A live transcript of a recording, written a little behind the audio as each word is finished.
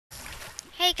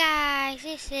Hey guys,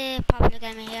 this is Popular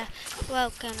Gamer here.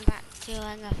 Welcome back to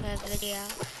another video.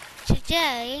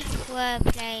 Today we're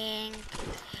playing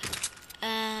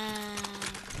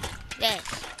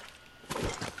this.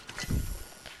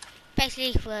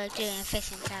 Basically we're doing a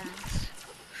fishing challenge.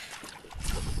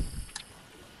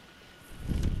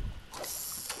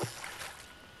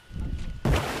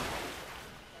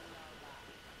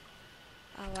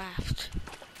 A raft.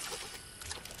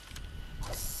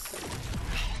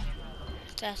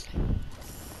 Just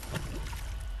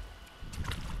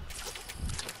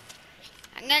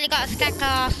I nearly got a stack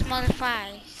of small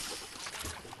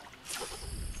fries.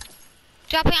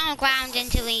 Drop it on the ground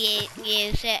until we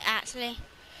use it actually.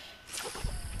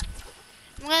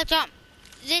 I'm gonna drop.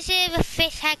 This is the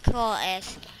fish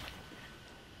headquarters.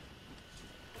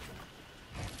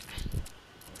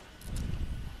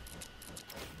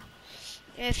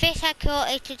 The fish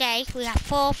headquarters today, we have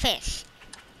 4 fish.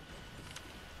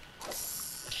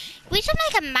 We should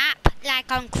make a map like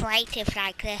on creative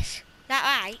like this. Is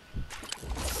that right?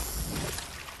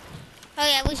 Oh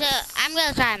yeah, we should. I'm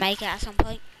gonna try and make it at some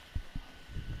point.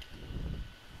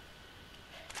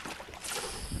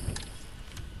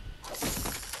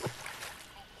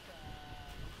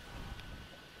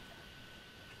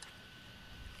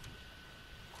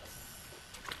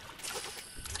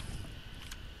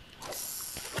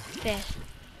 Fish.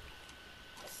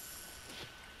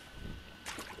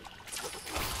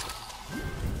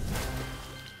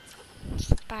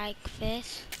 Spike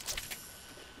fish.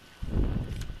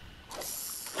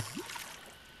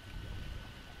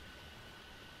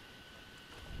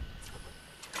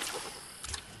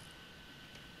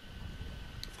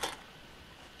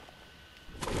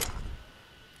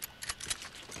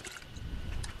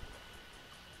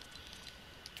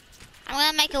 I'm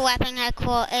gonna make a weapon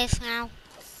headquarters now.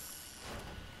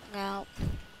 No.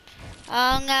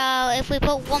 Oh no, if we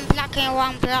put one block in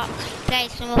one block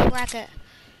place, then we'll wreck it.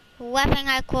 Weapon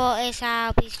headquarters,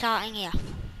 I'll be starting here.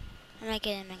 I'll make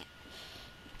it in a minute.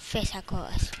 Fish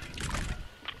headquarters.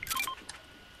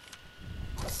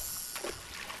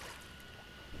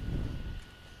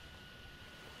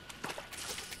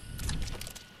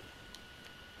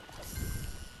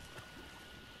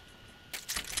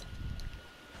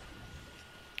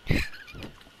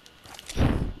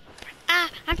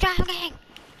 I'm drowning!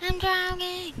 I'm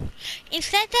drowning!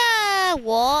 Instead of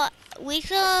what, we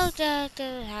should I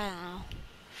don't know.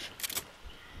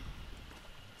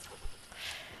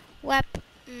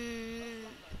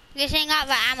 This ain't got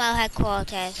the ammo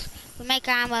headquarters. We'll make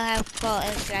ammo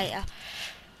headquarters later.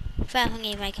 First we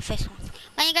need to make a fish one.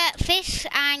 When you get fish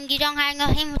and you don't have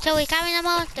enough inventory carrying them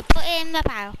all, to put it in the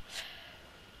barrel.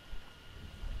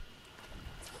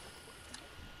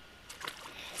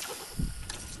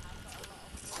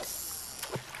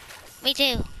 Me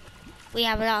too. We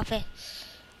have a lot of fish.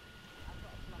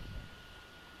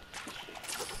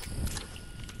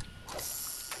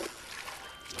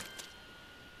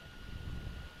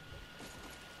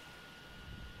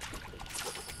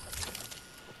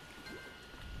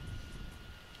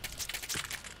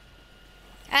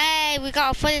 Hey, we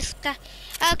got a full stuff.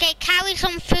 Okay, carry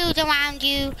some food around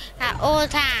you at all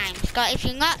times. Because if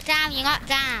you're not down, you're not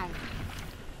down.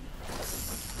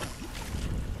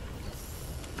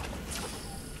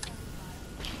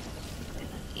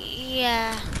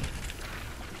 Yeah.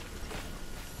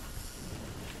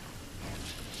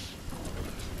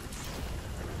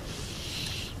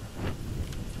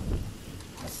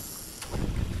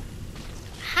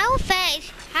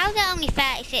 How there only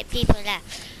 36 people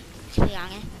left, to be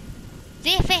honest.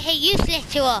 These fish are useless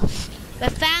to us. The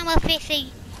farmer fish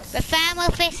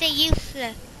are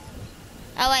useless.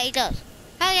 Oh wait, he does.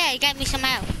 Oh yeah, he gave me some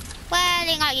help. Well,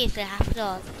 they're not useless after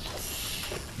all.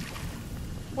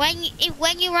 When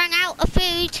you run out of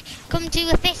food, come to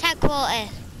the fish headquarters.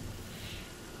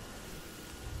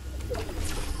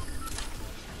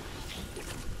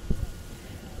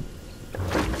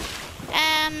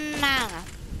 I don't know.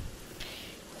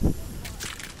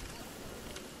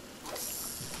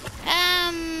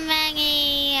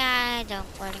 I don't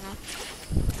really know.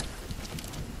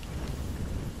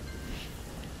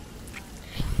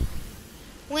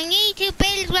 We need to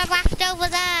build a raft over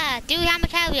there. Do we have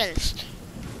materials?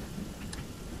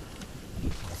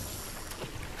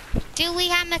 Do we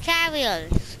have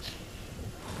materials?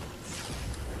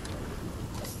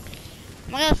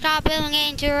 We're gonna start building it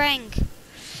into a ring.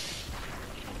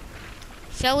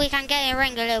 So we can get in a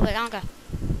ring a little bit longer.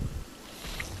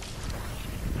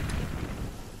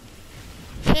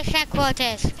 Fish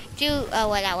headquarters. Oh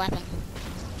well, that weapon.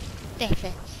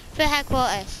 Fish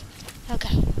headquarters.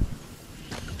 Okay.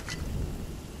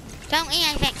 Don't eat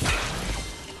anything.